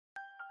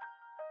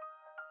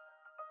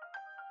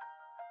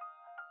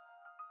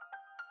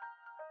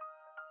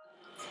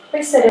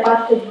Questo è il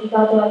reparto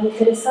dedicato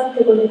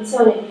all'interessante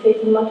collezione di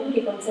feti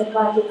immaturi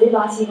conservati in dei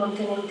vasi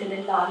contenenti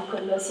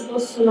dell'alcol. Si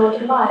possono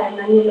trovare un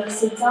agnello a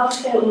 6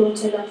 zampe, un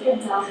uccello a 3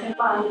 zampe,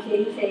 ma anche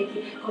i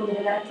feti con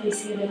delle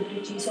caratteristiche ben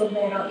precise,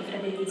 ovvero i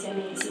fratelli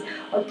siamesi.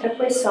 Oltre a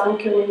questo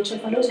anche un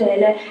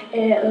encefalocele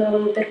e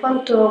per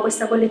quanto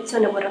questa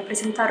collezione può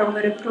rappresentare un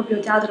vero e proprio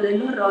teatro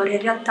dell'orrore,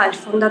 in realtà il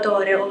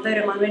fondatore,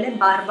 ovvero Emanuele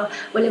Barba,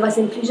 voleva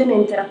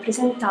semplicemente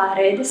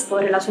rappresentare ed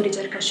esporre la sua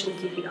ricerca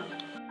scientifica.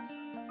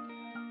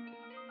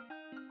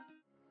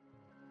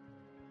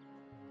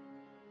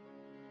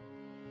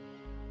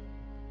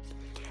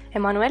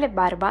 Emanuele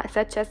Barba,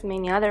 such as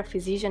many other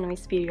physicians of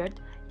his period,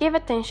 gave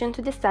attention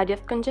to the study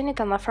of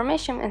congenital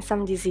malformation and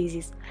some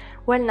diseases,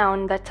 well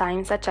known at that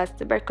time such as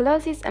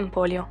tuberculosis and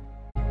polio.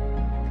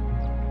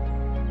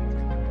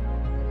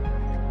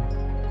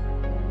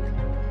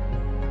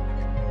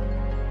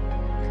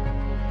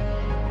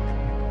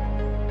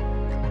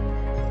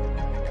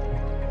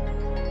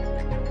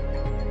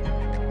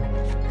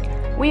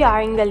 We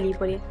are in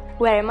Gallipoli,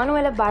 where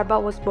Emanuele Barba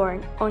was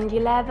born on the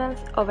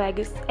 11th of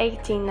August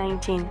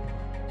 1819.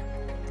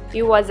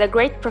 He was a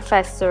great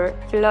professor,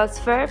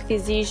 philosopher,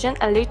 physician,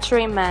 and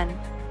literary man.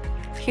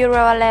 He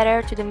wrote a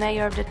letter to the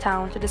mayor of the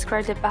town to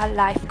describe the bad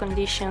life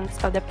conditions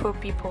of the poor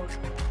people.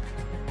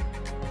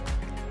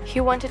 He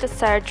wanted a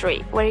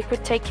surgery where he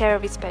could take care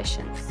of his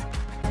patients.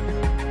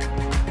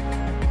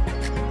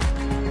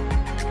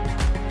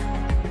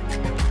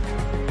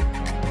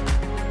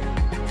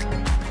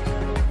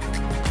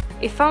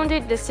 He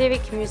founded the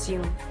Civic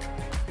Museum.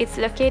 It's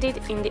located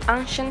in the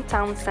ancient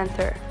town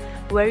center,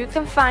 where you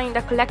can find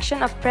a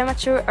collection of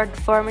premature or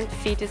deformed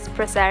fetus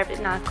preserved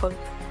in alcohol.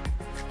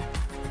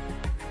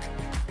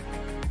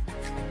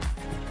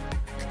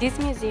 This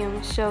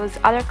museum shows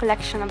other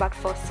collections about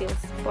fossils,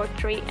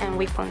 pottery and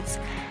weapons,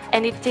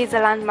 and it is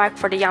a landmark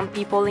for the young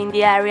people in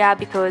the area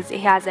because it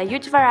has a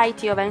huge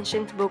variety of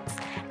ancient books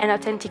and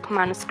authentic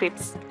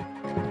manuscripts.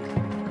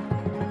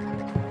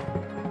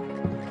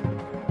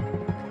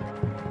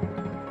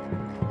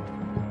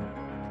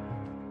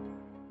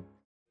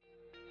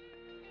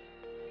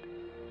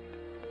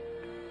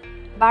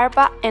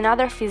 Barba and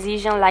other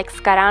physicians like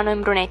Scarano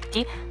and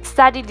Brunetti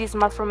studied this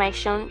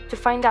malformation to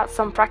find out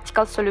some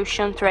practical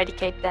solution to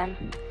eradicate them.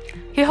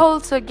 He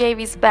also gave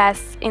his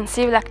best in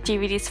civil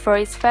activities for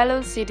his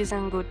fellow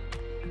citizens' good.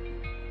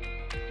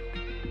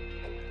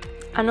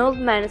 An old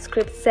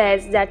manuscript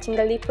says that in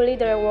Gallipoli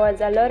there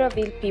was a lot of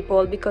ill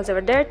people because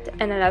of dirt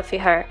and unhealthy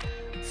air,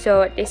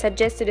 so they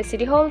suggested the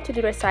city hall to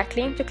do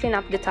recycling to clean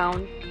up the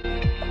town.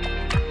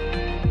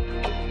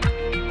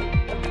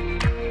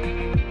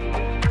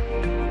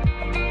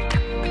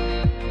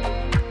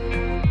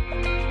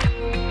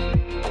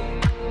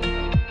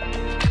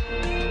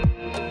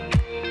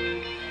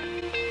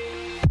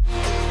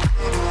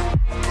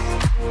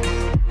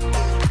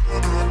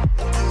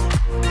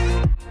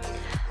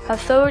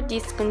 Although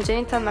these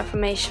congenital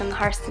malformations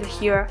are still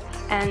here,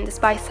 and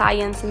despite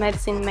science and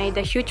medicine made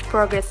a huge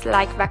progress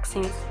like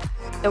vaccines,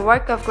 the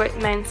work of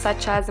great men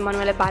such as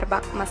Emanuele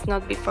Barba must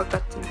not be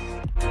forgotten.